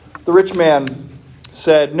The rich man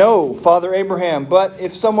said, "No, Father Abraham, but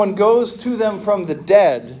if someone goes to them from the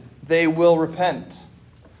dead, they will repent."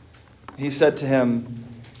 He said to him,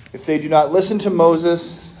 "If they do not listen to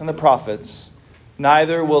Moses and the prophets,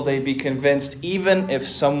 neither will they be convinced, even if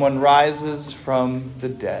someone rises from the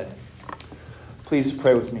dead." Please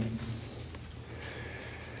pray with me.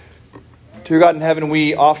 Dear God in heaven,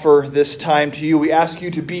 we offer this time to you. We ask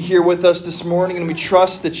you to be here with us this morning, and we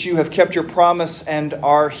trust that you have kept your promise and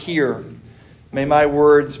are here. May my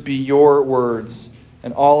words be your words,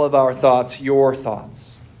 and all of our thoughts your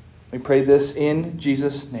thoughts. We pray this in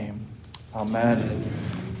Jesus' name. Amen.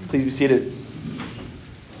 Please be seated.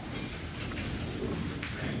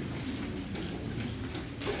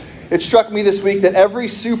 It struck me this week that every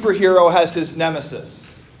superhero has his nemesis,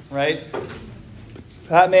 right?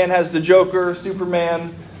 Batman has the Joker,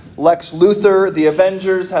 Superman, Lex Luthor, the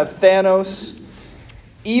Avengers have Thanos.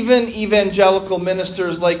 Even evangelical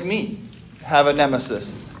ministers like me have a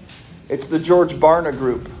nemesis. It's the George Barna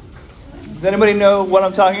Group. Does anybody know what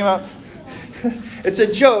I'm talking about? It's a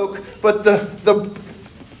joke, but the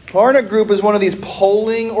Barna Group is one of these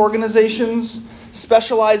polling organizations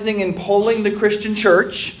specializing in polling the Christian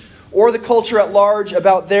church or the culture at large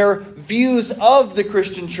about their views of the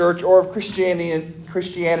Christian church or of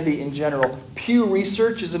Christianity in general. Pew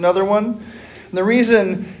Research is another one. And the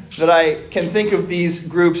reason that I can think of these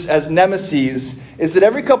groups as nemeses is that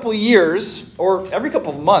every couple of years, or every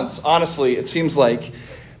couple of months, honestly, it seems like,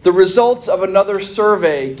 the results of another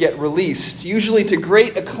survey get released, usually to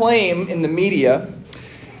great acclaim in the media,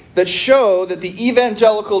 that show that the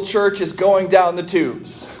evangelical church is going down the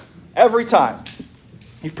tubes. Every time.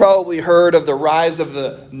 You've probably heard of the rise of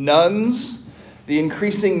the nuns, the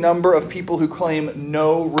increasing number of people who claim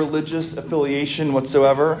no religious affiliation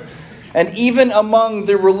whatsoever. And even among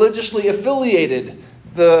the religiously affiliated,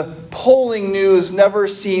 the polling news never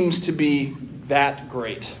seems to be that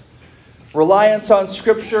great. Reliance on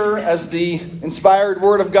Scripture as the inspired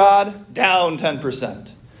Word of God, down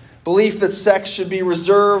 10%. Belief that sex should be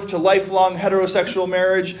reserved to lifelong heterosexual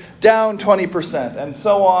marriage, down 20%. And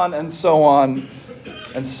so on, and so on,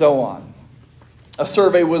 and so on. A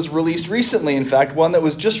survey was released recently, in fact, one that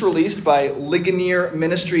was just released by Ligonier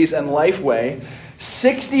Ministries and Lifeway.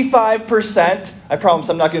 65%, I promise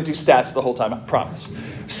I'm not going to do stats the whole time, I promise.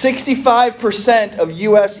 65% of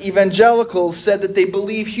U.S. evangelicals said that they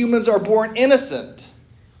believe humans are born innocent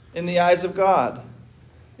in the eyes of God.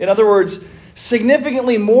 In other words,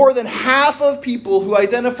 significantly more than half of people who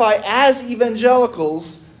identify as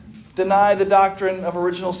evangelicals deny the doctrine of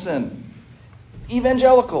original sin.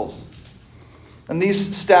 Evangelicals. And these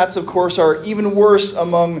stats, of course, are even worse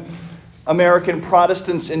among American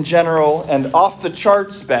Protestants in general and off the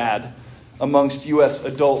charts bad amongst U.S.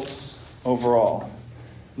 adults overall.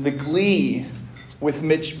 The glee with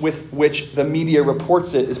which the media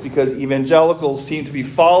reports it is because evangelicals seem to be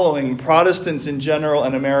following Protestants in general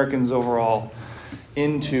and Americans overall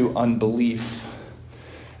into unbelief.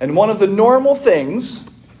 And one of the normal things,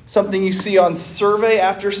 something you see on survey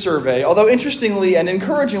after survey, although interestingly and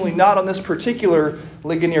encouragingly not on this particular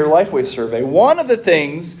Ligonier Lifeway survey, one of the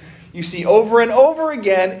things you see over and over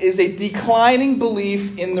again is a declining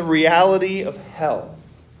belief in the reality of hell.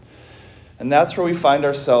 And that's where we find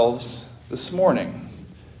ourselves this morning,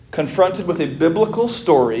 confronted with a biblical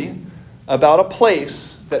story about a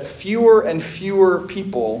place that fewer and fewer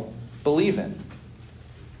people believe in.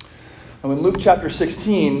 And in Luke chapter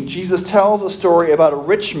 16, Jesus tells a story about a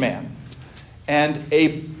rich man and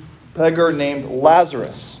a beggar named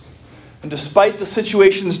Lazarus. And despite the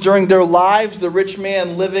situations during their lives, the rich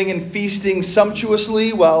man living and feasting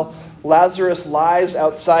sumptuously while Lazarus lies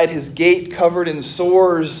outside his gate covered in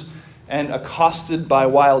sores and accosted by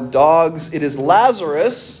wild dogs, it is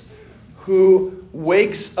Lazarus who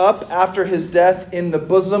wakes up after his death in the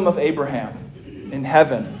bosom of Abraham in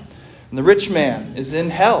heaven. And the rich man is in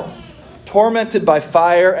hell, tormented by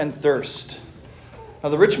fire and thirst. Now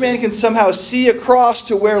the rich man can somehow see across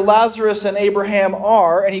to where Lazarus and Abraham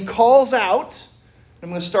are, and he calls out, I'm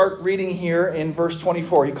going to start reading here in verse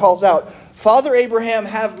 24. He calls out, "Father Abraham,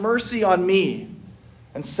 have mercy on me,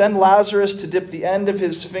 and send Lazarus to dip the end of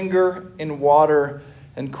his finger in water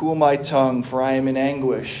and cool my tongue, for I am in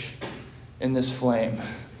anguish in this flame."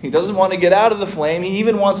 He doesn't want to get out of the flame. He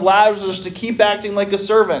even wants Lazarus to keep acting like a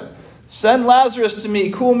servant. "Send Lazarus to me,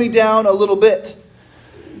 cool me down a little bit."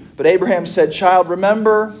 But Abraham said, "Child,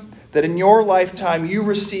 remember that in your lifetime you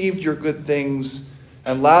received your good things,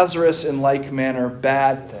 and Lazarus in like manner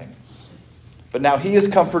bad things. But now he is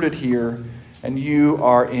comforted here, and you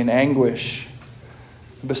are in anguish."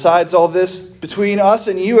 Besides all this, between us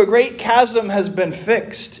and you, a great chasm has been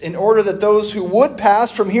fixed, in order that those who would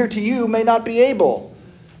pass from here to you may not be able,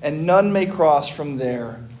 and none may cross from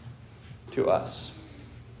there to us.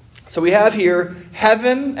 So we have here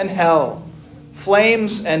heaven and hell,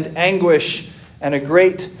 flames and anguish, and a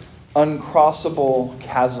great uncrossable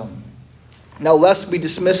chasm. Now, lest we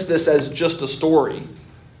dismiss this as just a story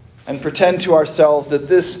and pretend to ourselves that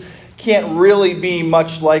this can't really be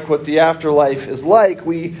much like what the afterlife is like,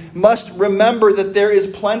 we must remember that there is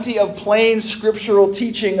plenty of plain scriptural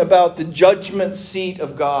teaching about the judgment seat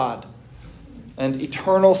of God and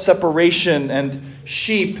eternal separation and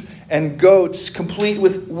sheep and goats, complete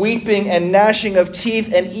with weeping and gnashing of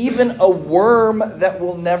teeth and even a worm that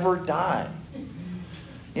will never die.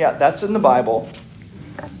 Yeah, that's in the Bible.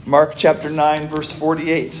 Mark chapter 9, verse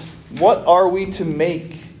 48. What are we to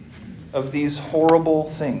make of these horrible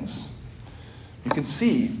things? You can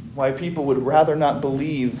see why people would rather not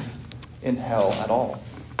believe in hell at all.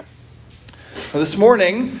 Now, this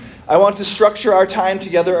morning, I want to structure our time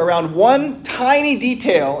together around one tiny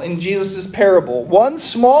detail in Jesus' parable, one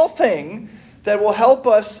small thing that will help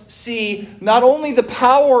us see not only the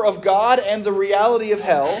power of God and the reality of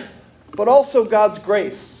hell, but also God's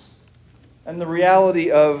grace and the reality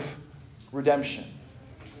of redemption.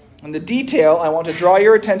 And the detail I want to draw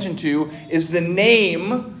your attention to is the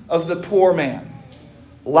name of the poor man,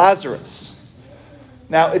 Lazarus.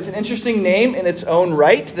 Now, it's an interesting name in its own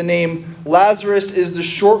right. The name Lazarus is the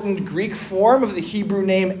shortened Greek form of the Hebrew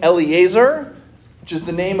name Eliezer, which is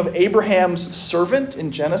the name of Abraham's servant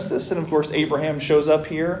in Genesis. And of course, Abraham shows up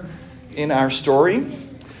here in our story.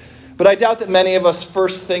 But I doubt that many of us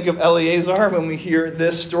first think of Eliezer when we hear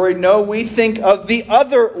this story. No, we think of the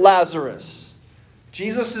other Lazarus,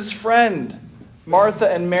 Jesus' friend, Martha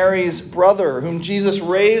and Mary's brother, whom Jesus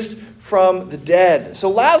raised from the dead. So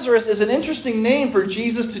Lazarus is an interesting name for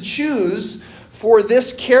Jesus to choose for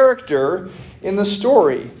this character in the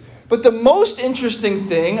story. But the most interesting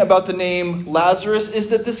thing about the name Lazarus is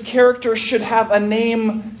that this character should have a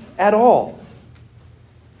name at all.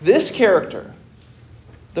 This character,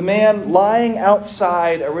 the man lying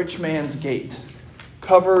outside a rich man's gate,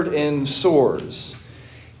 covered in sores,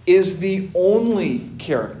 is the only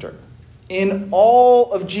character in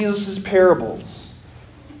all of Jesus' parables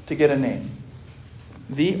to get a name.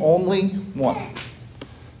 The only one.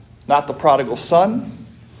 Not the prodigal son,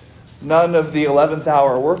 none of the 11th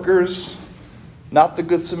hour workers, not the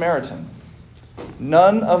Good Samaritan.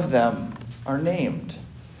 None of them are named.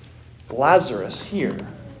 Lazarus here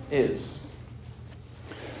is.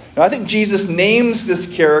 Now, I think Jesus names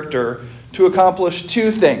this character to accomplish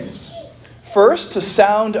two things. First, to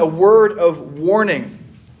sound a word of warning.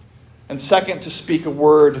 And second, to speak a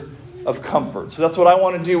word of comfort. So that's what I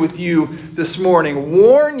want to do with you this morning.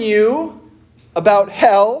 Warn you about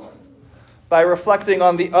hell by reflecting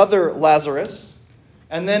on the other Lazarus,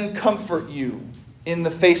 and then comfort you in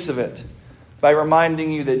the face of it by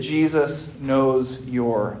reminding you that Jesus knows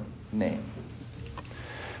your name.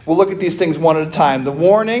 We'll look at these things one at a time. The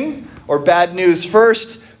warning or bad news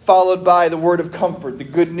first, followed by the word of comfort, the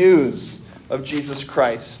good news of Jesus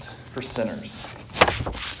Christ for sinners.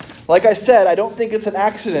 Like I said, I don't think it's an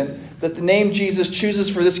accident that the name Jesus chooses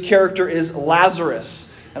for this character is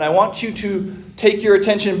Lazarus. And I want you to take your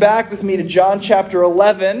attention back with me to John chapter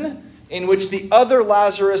 11, in which the other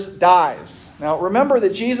Lazarus dies. Now remember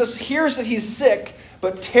that Jesus hears that he's sick,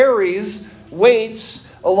 but tarries,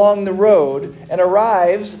 waits along the road, and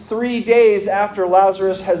arrives 3 days after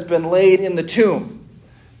Lazarus has been laid in the tomb.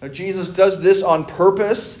 Now Jesus does this on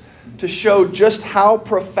purpose to show just how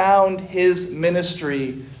profound his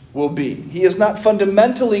ministry will be. He is not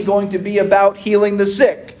fundamentally going to be about healing the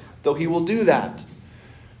sick, though he will do that.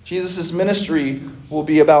 Jesus' ministry will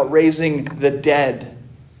be about raising the dead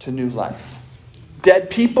to new life. Dead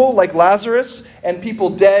people like Lazarus, and people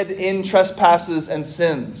dead in trespasses and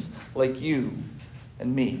sins like you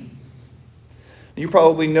and me. You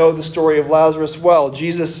probably know the story of Lazarus well.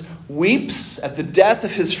 Jesus weeps at the death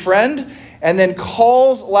of his friend and then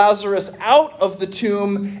calls Lazarus out of the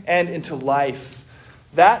tomb and into life.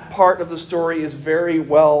 That part of the story is very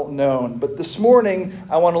well known. But this morning,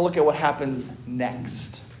 I want to look at what happens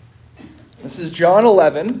next. This is John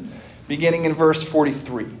 11, beginning in verse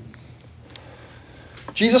 43.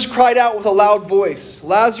 Jesus cried out with a loud voice,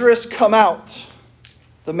 "Lazarus, come out!"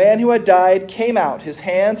 The man who had died came out, his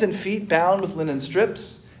hands and feet bound with linen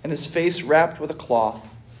strips, and his face wrapped with a cloth.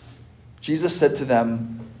 Jesus said to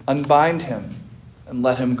them, "Unbind him and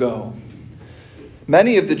let him go."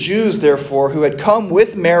 Many of the Jews, therefore, who had come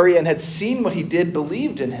with Mary and had seen what he did,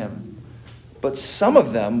 believed in him. But some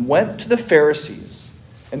of them went to the Pharisees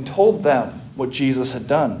and told them, what Jesus had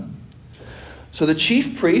done. So the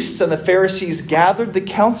chief priests and the Pharisees gathered the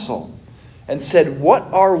council and said, "What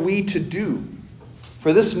are we to do?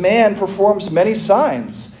 For this man performs many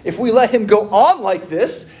signs. If we let him go on like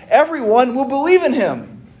this, everyone will believe in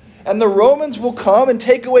him. And the Romans will come and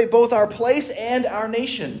take away both our place and our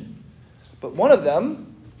nation." But one of them,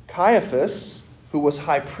 Caiaphas, who was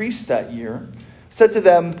high priest that year, said to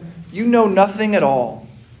them, "You know nothing at all,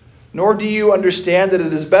 nor do you understand that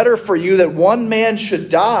it is better for you that one man should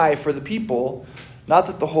die for the people, not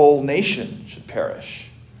that the whole nation should perish."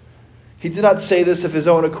 He did not say this of his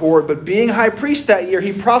own accord, but being high priest that year,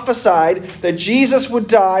 he prophesied that Jesus would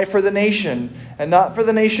die for the nation, and not for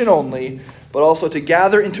the nation only, but also to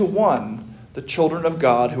gather into one the children of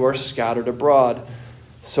God who are scattered abroad.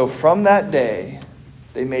 So from that day,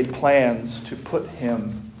 they made plans to put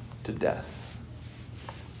him to death.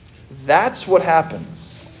 That's what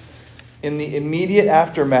happens in the immediate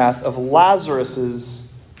aftermath of Lazarus'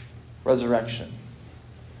 resurrection.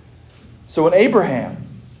 So when Abraham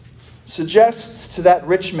suggests to that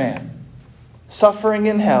rich man suffering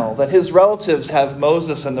in hell that his relatives have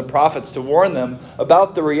Moses and the prophets to warn them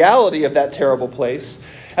about the reality of that terrible place,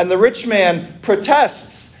 and the rich man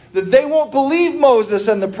protests that they won't believe Moses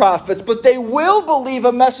and the prophets, but they will believe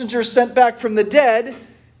a messenger sent back from the dead,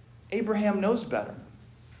 Abraham knows better.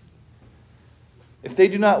 If they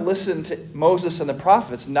do not listen to Moses and the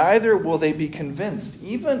prophets, neither will they be convinced,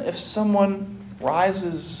 even if someone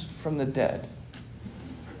rises from the dead.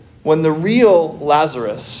 When the real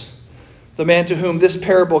Lazarus, the man to whom this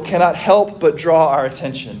parable cannot help but draw our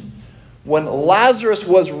attention, when Lazarus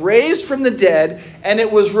was raised from the dead and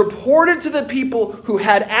it was reported to the people who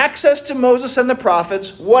had access to Moses and the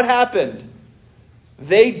prophets, what happened?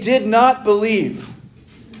 They did not believe.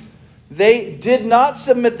 They did not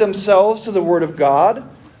submit themselves to the Word of God,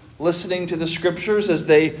 listening to the Scriptures as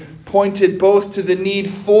they pointed both to the need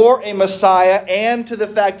for a Messiah and to the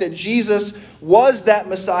fact that Jesus was that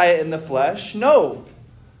Messiah in the flesh. No,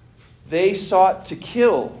 they sought to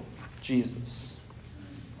kill Jesus.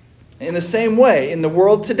 In the same way, in the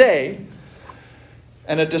world today,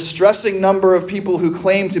 and a distressing number of people who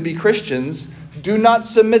claim to be Christians do not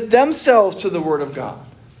submit themselves to the Word of God.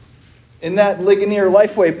 In that Ligonier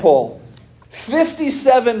Lifeway poll,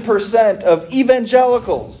 57% of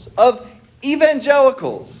evangelicals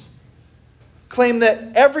claim that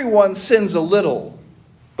everyone sins a little,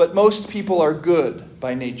 but most people are good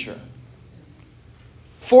by nature.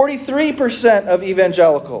 43% of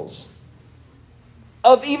evangelicals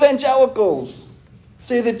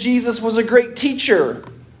say that Jesus was a great teacher,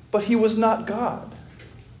 but he was not God.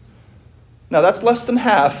 Now that's less than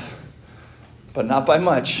half, but not by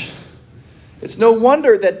much. It's no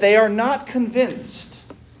wonder that they are not convinced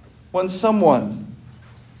when someone,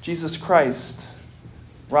 Jesus Christ,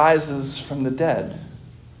 rises from the dead.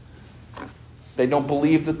 They don't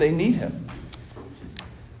believe that they need him.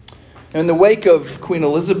 In the wake of Queen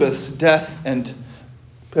Elizabeth's death and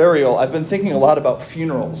burial, I've been thinking a lot about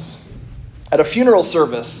funerals. At a funeral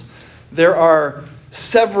service, there are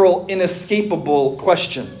several inescapable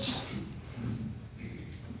questions.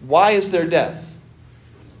 Why is there death?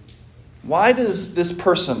 Why does this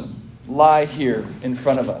person lie here in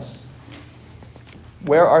front of us?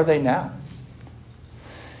 Where are they now?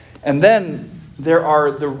 And then there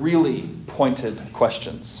are the really pointed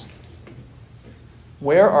questions.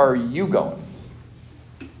 Where are you going?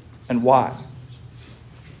 And why?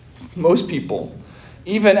 Most people,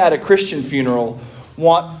 even at a Christian funeral,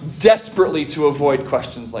 want desperately to avoid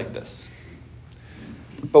questions like this.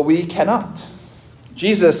 But we cannot.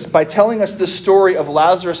 Jesus, by telling us the story of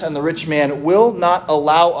Lazarus and the rich man, will not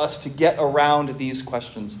allow us to get around these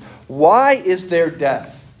questions. Why is there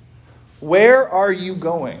death? Where are you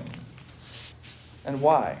going? And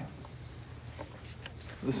why?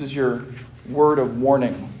 So this is your word of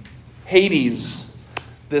warning. Hades,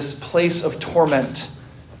 this place of torment,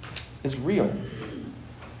 is real.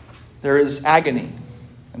 There is agony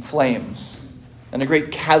and flames, and a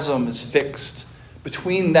great chasm is fixed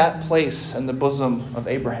between that place and the bosom of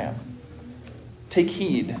Abraham. Take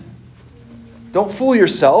heed. Don't fool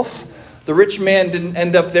yourself. The rich man didn't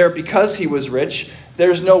end up there because he was rich.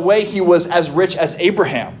 There's no way he was as rich as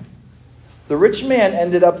Abraham. The rich man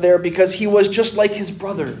ended up there because he was just like his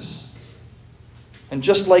brothers. And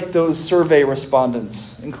just like those survey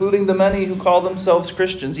respondents, including the many who call themselves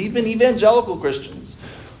Christians, even evangelical Christians,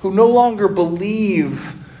 who no longer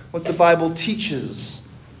believe what the Bible teaches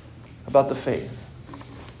about the faith.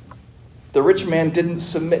 The rich man didn't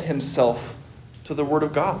submit himself to the Word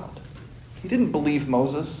of God. He didn't believe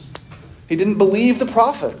Moses. He didn't believe the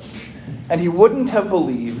prophets. And he wouldn't have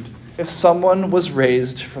believed if someone was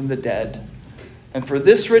raised from the dead And for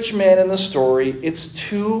this rich man in the story, it's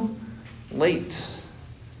too late.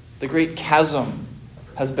 The great chasm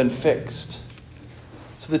has been fixed.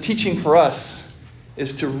 So the teaching for us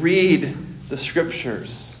is to read the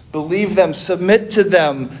Scriptures, believe them, submit to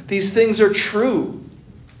them. These things are true.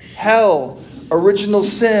 Hell, original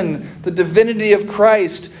sin, the divinity of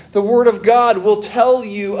Christ, the Word of God will tell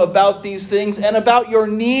you about these things and about your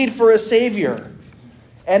need for a Savior.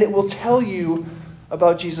 And it will tell you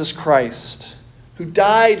about Jesus Christ, who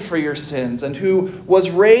died for your sins and who was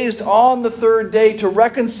raised on the third day to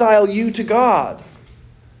reconcile you to God.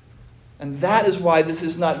 And that is why this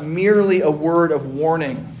is not merely a word of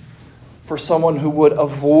warning for someone who would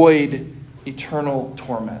avoid eternal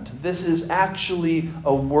torment. This is actually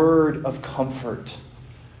a word of comfort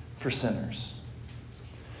for sinners.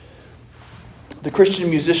 The Christian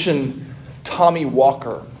musician Tommy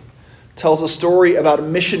Walker tells a story about a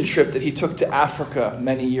mission trip that he took to Africa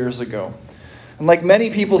many years ago. And like many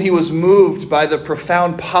people, he was moved by the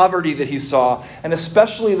profound poverty that he saw, and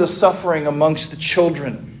especially the suffering amongst the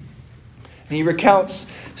children. And he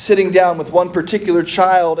recounts sitting down with one particular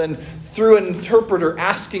child and through an interpreter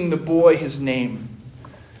asking the boy his name.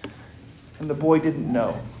 And the boy didn't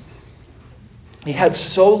know. He had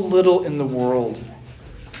so little in the world,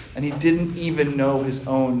 and he didn't even know his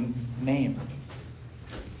own name.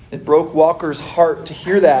 It broke Walker's heart to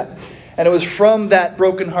hear that. And it was from that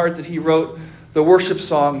broken heart that he wrote the worship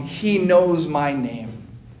song, He Knows My Name,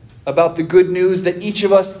 about the good news that each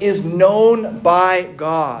of us is known by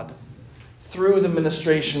God through the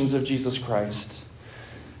ministrations of Jesus Christ.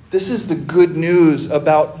 This is the good news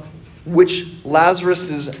about which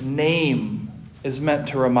Lazarus' name is meant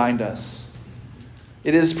to remind us.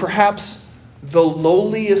 It is perhaps the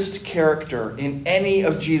lowliest character in any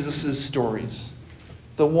of Jesus' stories,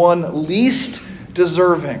 the one least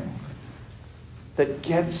deserving that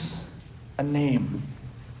gets a name.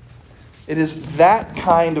 It is that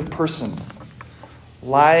kind of person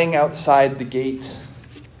lying outside the gate,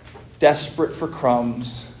 desperate for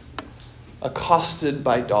crumbs, accosted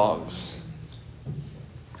by dogs.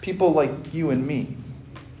 People like you and me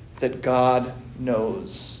that God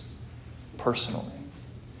knows personally.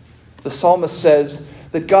 The psalmist says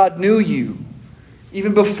that God knew you.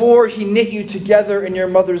 Even before he knit you together in your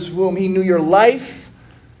mother's womb, he knew your life,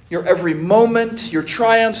 your every moment, your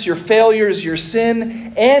triumphs, your failures, your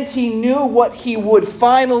sin, and he knew what he would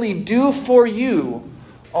finally do for you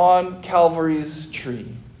on Calvary's tree.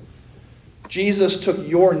 Jesus took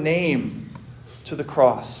your name to the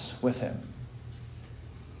cross with him.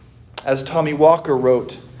 As Tommy Walker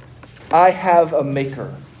wrote, I have a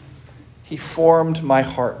maker. He formed my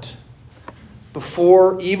heart.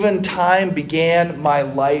 Before even time began, my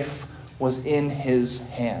life was in his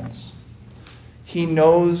hands. He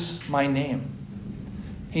knows my name.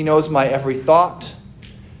 He knows my every thought.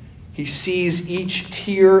 He sees each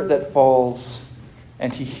tear that falls,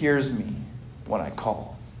 and he hears me when I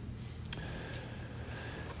call.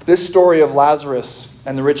 This story of Lazarus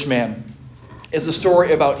and the rich man is a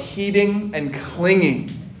story about heeding and clinging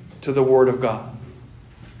to the Word of God.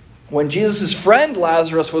 When Jesus' friend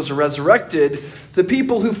Lazarus was resurrected, the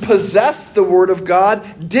people who possessed the Word of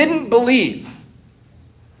God didn't believe.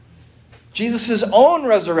 Jesus' own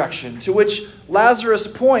resurrection, to which Lazarus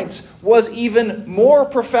points, was even more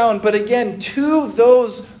profound. But again, to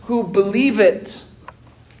those who believe it,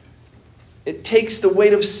 it takes the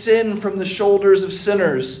weight of sin from the shoulders of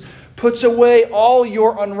sinners, puts away all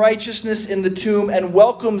your unrighteousness in the tomb, and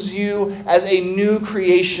welcomes you as a new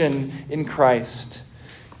creation in Christ.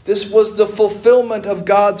 This was the fulfillment of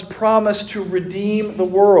God's promise to redeem the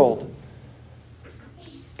world.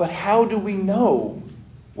 But how do we know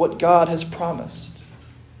what God has promised?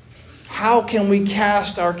 How can we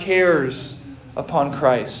cast our cares upon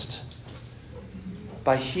Christ?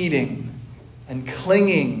 By heeding and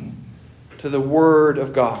clinging to the Word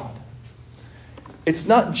of God. It's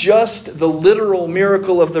not just the literal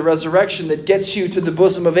miracle of the resurrection that gets you to the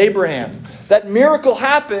bosom of Abraham. That miracle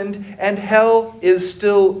happened, and hell is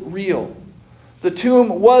still real. The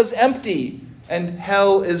tomb was empty, and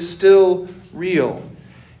hell is still real.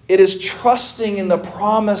 It is trusting in the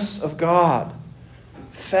promise of God,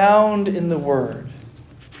 found in the Word,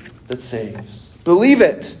 that saves. Believe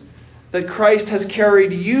it, that Christ has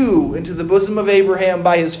carried you into the bosom of Abraham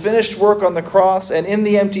by his finished work on the cross and in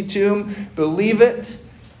the empty tomb. Believe it,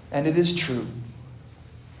 and it is true.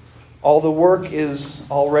 All the work is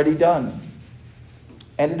already done.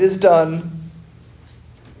 And it is done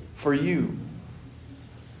for you.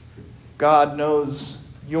 God knows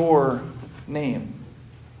your name,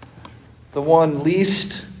 the one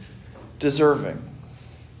least deserving.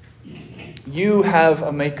 You have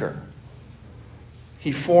a maker.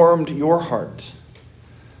 He formed your heart.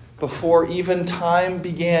 Before even time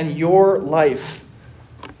began, your life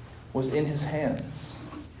was in his hands.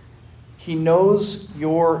 He knows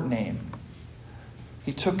your name.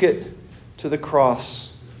 He took it to the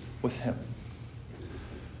cross with him.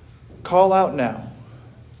 Call out now.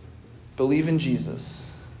 Believe in Jesus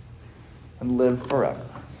and live forever.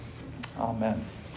 Amen.